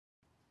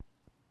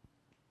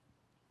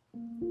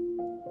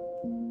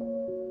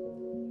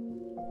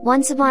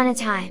Once upon a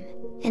time,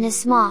 in a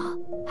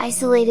small,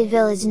 isolated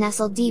village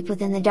nestled deep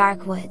within the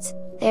dark woods,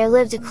 there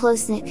lived a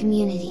close-knit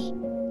community.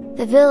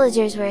 The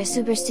villagers were a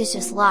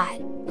superstitious lot,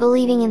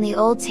 believing in the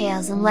old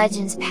tales and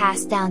legends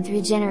passed down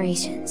through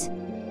generations.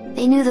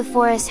 They knew the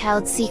forest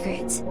held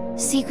secrets,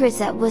 secrets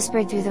that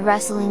whispered through the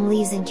rustling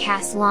leaves and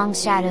cast long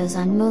shadows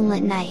on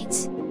moonlit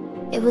nights.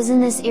 It was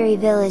in this eerie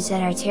village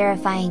that our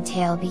terrifying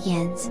tale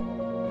begins.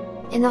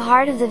 In the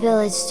heart of the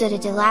village stood a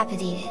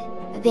dilapidated,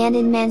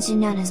 abandoned mansion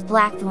known as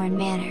Blackthorn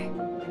Manor.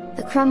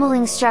 The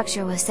crumbling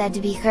structure was said to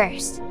be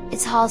cursed,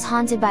 its halls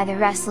haunted by the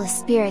restless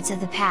spirits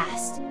of the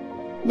past.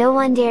 No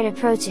one dared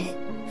approach it,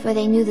 for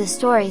they knew the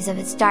stories of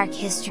its dark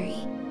history.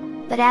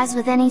 But as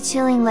with any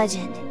chilling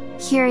legend,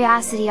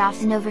 curiosity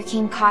often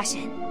overcame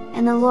caution,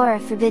 and the lure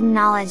of forbidden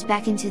knowledge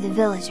beckoned to the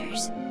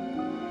villagers.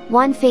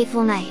 One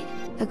fateful night,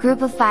 a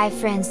group of 5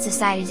 friends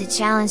decided to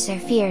challenge their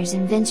fears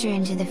and venture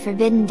into the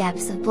forbidden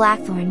depths of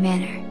Blackthorn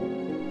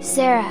Manor.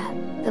 Sarah,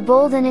 the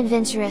bold and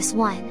adventurous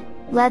one,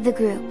 led the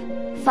group,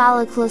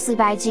 followed closely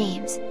by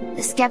James,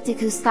 the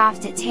skeptic who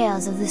scoffed at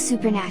tales of the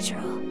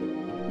supernatural.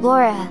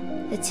 Laura,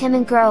 the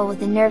timid girl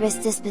with a nervous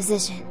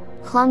disposition,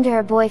 clung to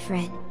her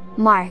boyfriend,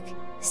 Mark,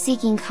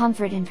 seeking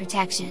comfort and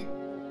protection.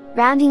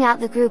 Rounding out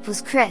the group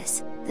was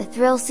Chris, the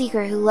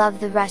thrill-seeker who loved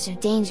the rush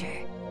of danger.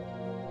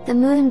 The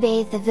moon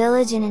bathed the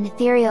village in an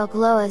ethereal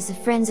glow as the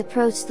friends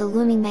approached the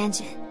looming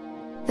mansion.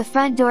 The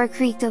front door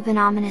creaked open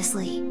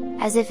ominously,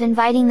 as if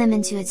inviting them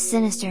into its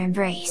sinister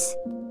embrace.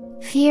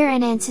 Fear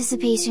and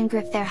anticipation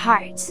gripped their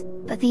hearts,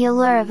 but the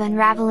allure of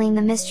unraveling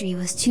the mystery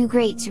was too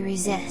great to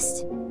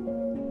resist.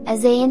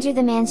 As they entered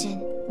the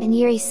mansion, an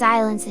eerie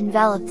silence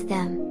enveloped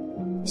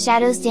them.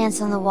 Shadows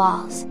danced on the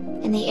walls,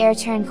 and the air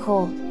turned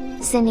cold,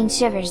 sending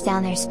shivers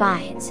down their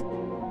spines.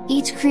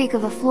 Each creak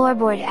of a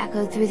floorboard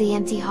echoed through the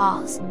empty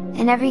halls,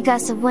 and every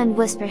gust of wind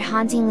whispered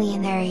hauntingly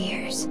in their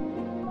ears.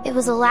 It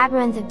was a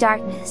labyrinth of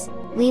darkness,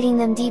 leading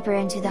them deeper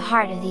into the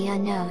heart of the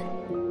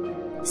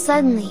unknown.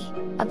 Suddenly,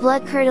 a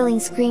blood-curdling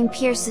scream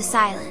pierced the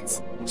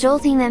silence,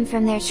 jolting them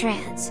from their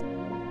trance.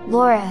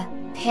 Laura,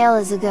 pale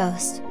as a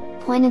ghost,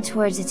 pointed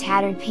towards a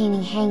tattered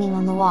painting hanging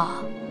on the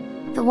wall.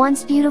 The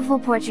once beautiful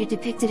portrait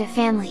depicted a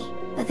family,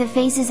 but the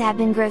faces had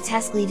been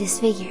grotesquely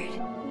disfigured.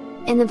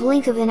 In the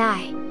blink of an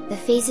eye, the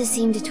faces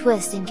seemed to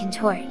twist and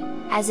contort,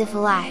 as if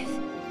alive.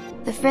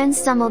 The friends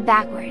stumbled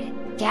backward,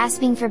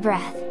 gasping for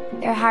breath,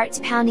 their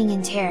hearts pounding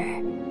in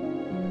terror.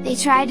 They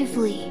tried to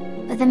flee,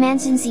 but the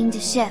mansion seemed to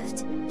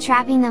shift,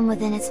 trapping them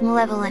within its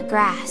malevolent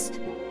grasp.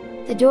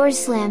 The doors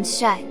slammed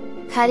shut,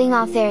 cutting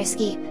off their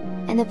escape,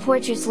 and the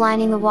portraits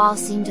lining the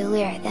walls seemed to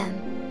leer at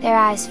them, their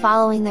eyes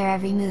following their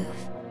every move.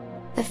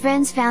 The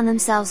friends found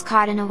themselves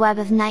caught in a web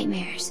of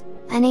nightmares,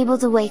 unable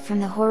to wake from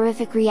the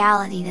horrific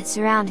reality that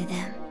surrounded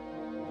them.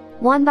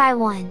 One by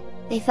one,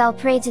 they fell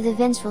prey to the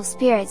vengeful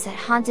spirits that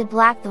haunted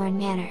Blackthorn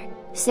Manor.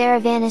 Sarah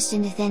vanished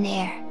into thin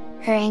air,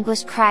 her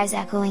anguished cries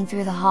echoing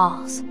through the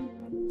halls.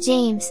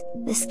 James,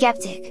 the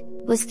skeptic,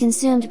 was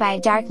consumed by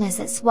a darkness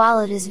that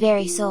swallowed his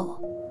very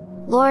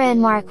soul. Laura and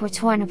Mark were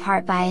torn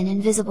apart by an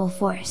invisible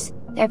force,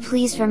 their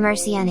pleas for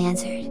mercy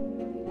unanswered.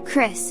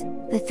 Chris,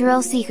 the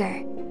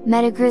thrill-seeker,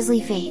 met a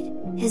grisly fate,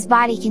 his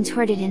body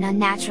contorted in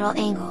unnatural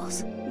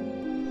angles.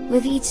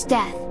 With each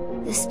death,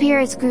 the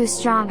spirits grew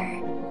stronger,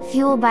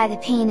 fueled by the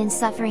pain and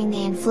suffering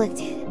they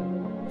inflicted.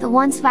 The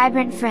once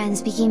vibrant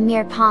friends became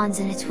mere pawns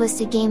in a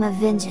twisted game of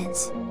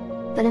vengeance.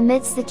 But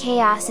amidst the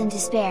chaos and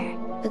despair,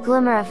 a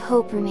glimmer of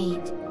hope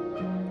remained.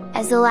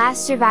 As the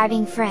last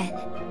surviving friend,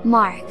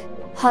 Mark,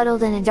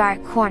 huddled in a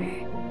dark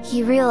corner,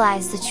 he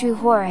realized the true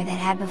horror that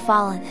had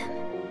befallen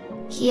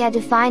them. He had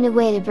to find a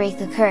way to break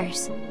the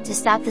curse, to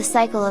stop the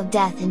cycle of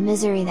death and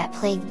misery that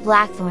plagued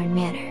Blackthorn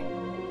Manor.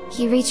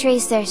 He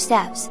retraced their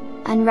steps,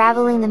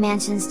 unraveling the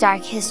mansion's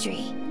dark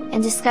history,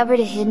 and discovered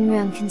a hidden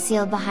room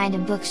concealed behind a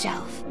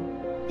bookshelf.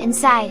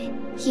 Inside,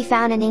 he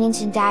found an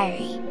ancient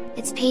diary,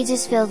 its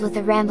pages filled with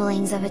the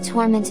ramblings of a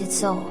tormented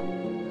soul.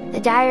 The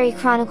diary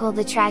chronicled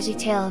the tragic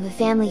tale of a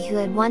family who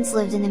had once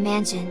lived in the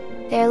mansion,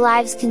 their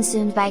lives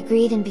consumed by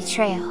greed and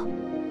betrayal.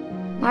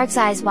 Mark's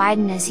eyes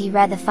widened as he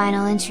read the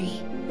final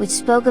entry, which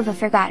spoke of a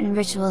forgotten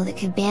ritual that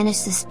could banish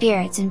the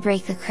spirits and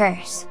break the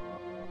curse.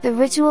 The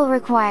ritual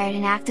required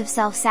an act of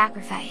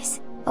self-sacrifice,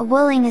 a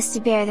willingness to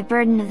bear the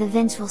burden of the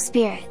vengeful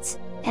spirits,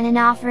 and an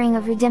offering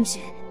of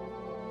redemption.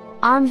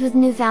 Armed with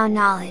newfound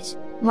knowledge,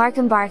 Mark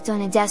embarked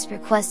on a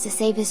desperate quest to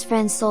save his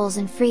friends' souls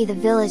and free the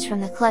village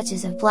from the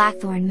clutches of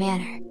Blackthorn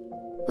Manor.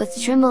 With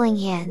trembling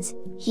hands,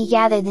 he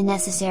gathered the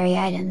necessary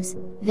items,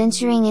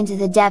 venturing into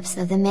the depths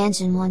of the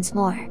mansion once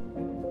more.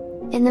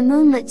 In the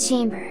moonlit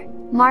chamber,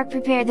 Mark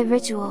prepared the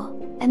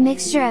ritual, a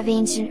mixture of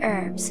ancient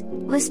herbs,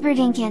 whispered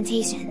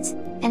incantations,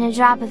 and a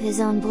drop of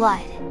his own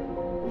blood.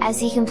 As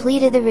he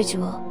completed the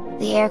ritual,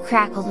 the air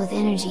crackled with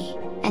energy,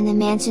 and the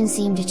mansion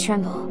seemed to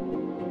tremble.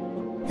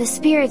 The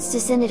spirits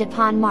descended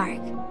upon Mark,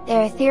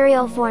 their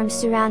ethereal forms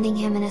surrounding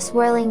him in a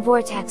swirling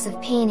vortex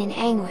of pain and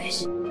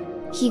anguish.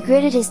 He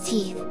gritted his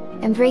teeth,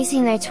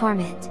 embracing their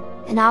torment,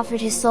 and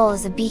offered his soul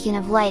as a beacon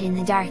of light in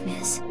the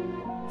darkness.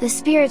 The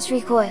spirits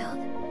recoiled,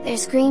 their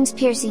screams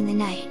piercing the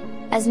night,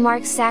 as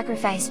Mark's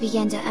sacrifice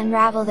began to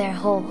unravel their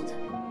hold.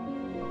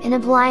 In a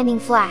blinding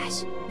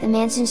flash, the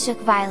mansion shook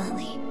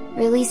violently,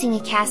 releasing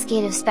a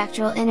cascade of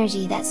spectral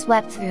energy that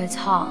swept through its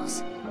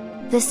halls.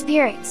 The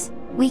spirits,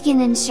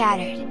 weakened and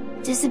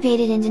shattered,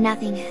 dissipated into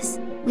nothingness,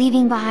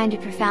 leaving behind a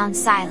profound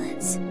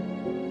silence.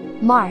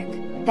 Mark,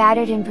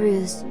 battered and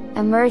bruised,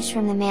 emerged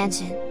from the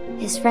mansion,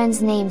 his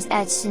friends' names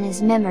etched in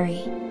his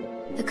memory.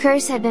 The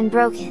curse had been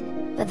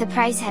broken, but the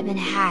price had been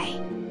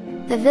high.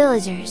 The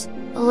villagers,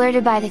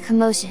 alerted by the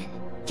commotion,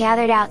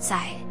 gathered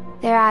outside,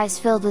 their eyes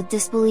filled with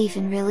disbelief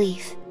and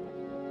relief.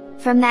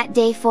 From that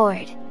day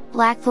forward,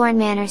 Blackthorn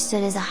Manor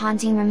stood as a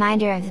haunting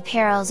reminder of the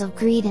perils of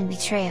greed and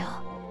betrayal.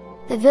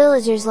 The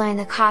villagers learned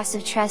the cost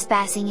of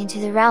trespassing into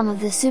the realm of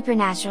the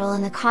supernatural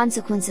and the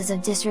consequences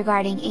of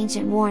disregarding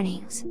ancient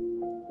warnings.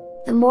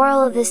 The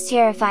moral of this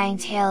terrifying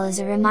tale is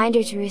a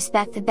reminder to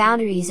respect the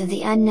boundaries of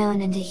the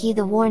unknown and to heed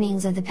the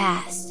warnings of the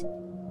past.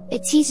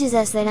 It teaches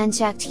us that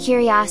unchecked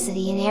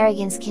curiosity and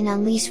arrogance can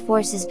unleash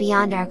forces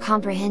beyond our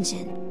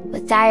comprehension,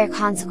 with dire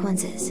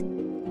consequences.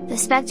 The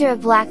specter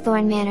of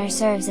Blackthorn Manor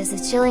serves as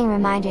a chilling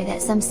reminder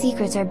that some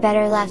secrets are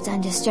better left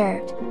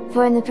undisturbed,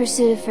 for in the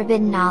pursuit of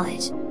forbidden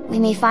knowledge, we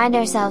may find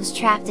ourselves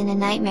trapped in a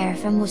nightmare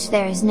from which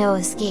there is no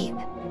escape.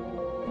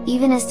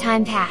 Even as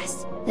time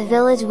passed, the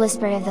village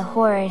whispered of the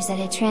horrors that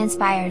had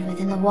transpired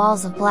within the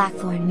walls of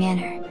Blackthorn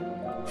Manor.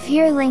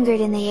 Fear lingered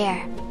in the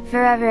air,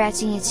 forever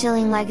etching a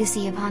chilling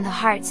legacy upon the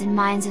hearts and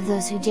minds of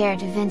those who dared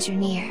to venture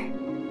near.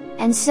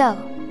 And so,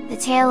 the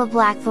tale of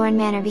Blackthorn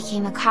Manor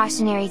became a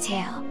cautionary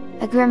tale,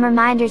 a grim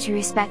reminder to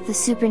respect the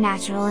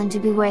supernatural and to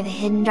beware the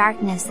hidden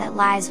darkness that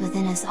lies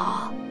within us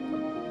all.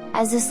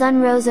 As the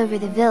sun rose over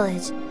the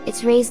village,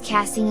 its rays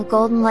casting a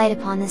golden light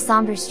upon the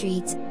somber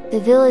streets, the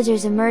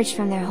villagers emerged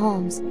from their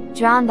homes,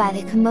 drawn by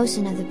the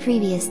commotion of the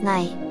previous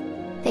night.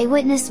 They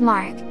witnessed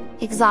Mark,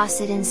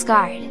 exhausted and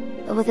scarred,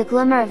 but with a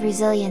glimmer of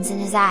resilience in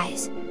his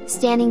eyes,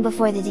 standing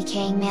before the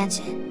decaying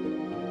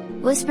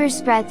mansion. Whispers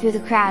spread through the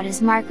crowd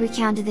as Mark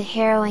recounted the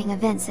harrowing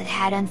events that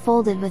had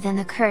unfolded within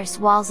the cursed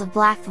walls of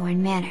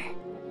Blackthorn Manor.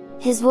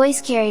 His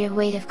voice carried a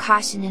weight of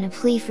caution and a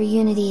plea for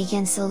unity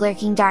against the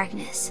lurking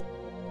darkness.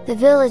 The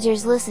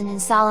villagers listened in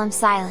solemn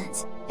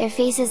silence, their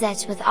faces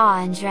etched with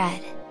awe and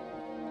dread.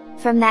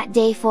 From that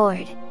day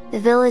forward, the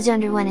village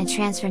underwent a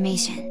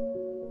transformation.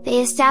 They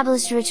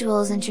established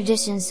rituals and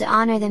traditions to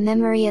honor the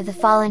memory of the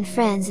fallen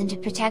friends and to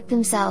protect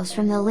themselves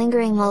from the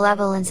lingering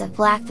malevolence of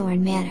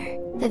Blackthorn Manor.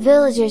 The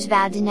villagers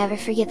vowed to never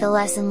forget the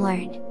lesson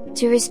learned,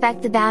 to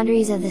respect the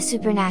boundaries of the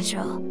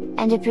supernatural,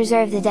 and to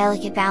preserve the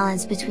delicate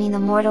balance between the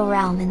mortal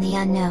realm and the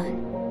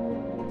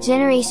unknown.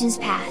 Generations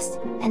passed,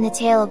 and the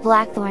tale of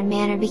Blackthorn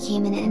Manor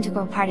became an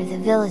integral part of the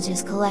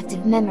village's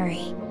collective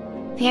memory.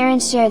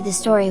 Parents shared the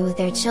story with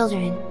their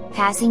children,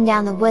 passing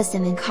down the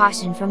wisdom and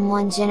caution from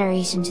one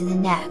generation to the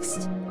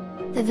next.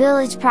 The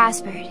village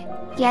prospered,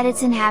 yet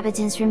its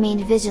inhabitants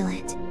remained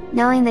vigilant,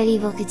 knowing that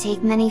evil could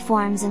take many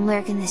forms and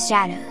lurk in the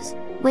shadows,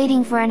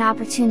 waiting for an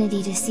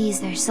opportunity to seize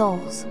their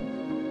souls.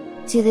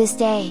 To this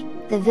day,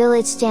 the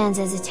village stands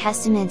as a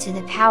testament to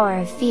the power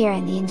of fear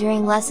and the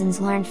enduring lessons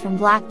learned from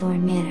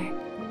Blackthorn Manor.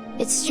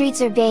 Its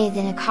streets are bathed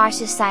in a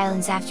cautious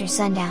silence after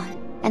sundown,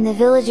 and the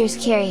villagers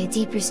carry a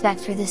deep respect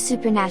for the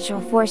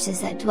supernatural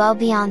forces that dwell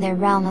beyond their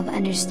realm of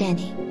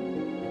understanding.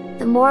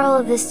 The moral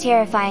of this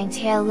terrifying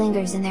tale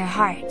lingers in their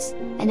hearts,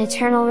 an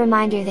eternal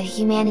reminder that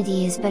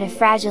humanity is but a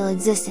fragile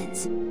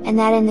existence, and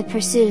that in the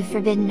pursuit of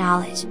forbidden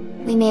knowledge,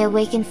 we may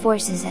awaken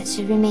forces that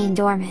should remain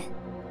dormant.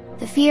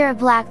 The fear of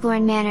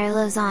Blackthorn Manor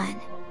lives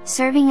on,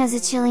 serving as a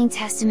chilling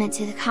testament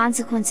to the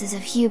consequences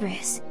of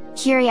hubris,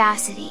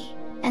 curiosity,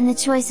 and the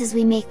choices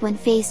we make when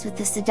faced with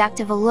the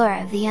seductive allure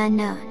of the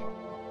unknown.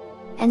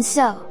 And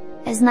so,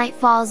 as night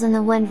falls and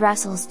the wind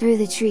rustles through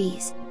the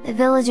trees, the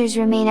villagers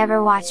remain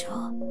ever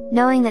watchful,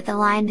 knowing that the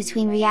line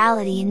between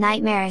reality and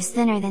nightmare is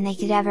thinner than they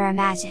could ever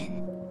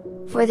imagine.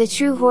 For the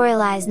true horror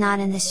lies not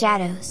in the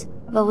shadows,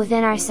 but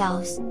within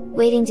ourselves,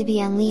 waiting to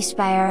be unleashed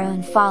by our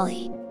own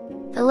folly.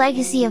 The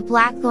legacy of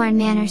Blackthorn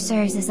Manor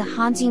serves as a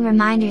haunting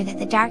reminder that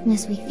the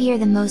darkness we fear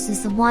the most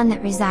is the one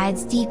that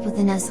resides deep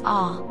within us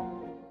all.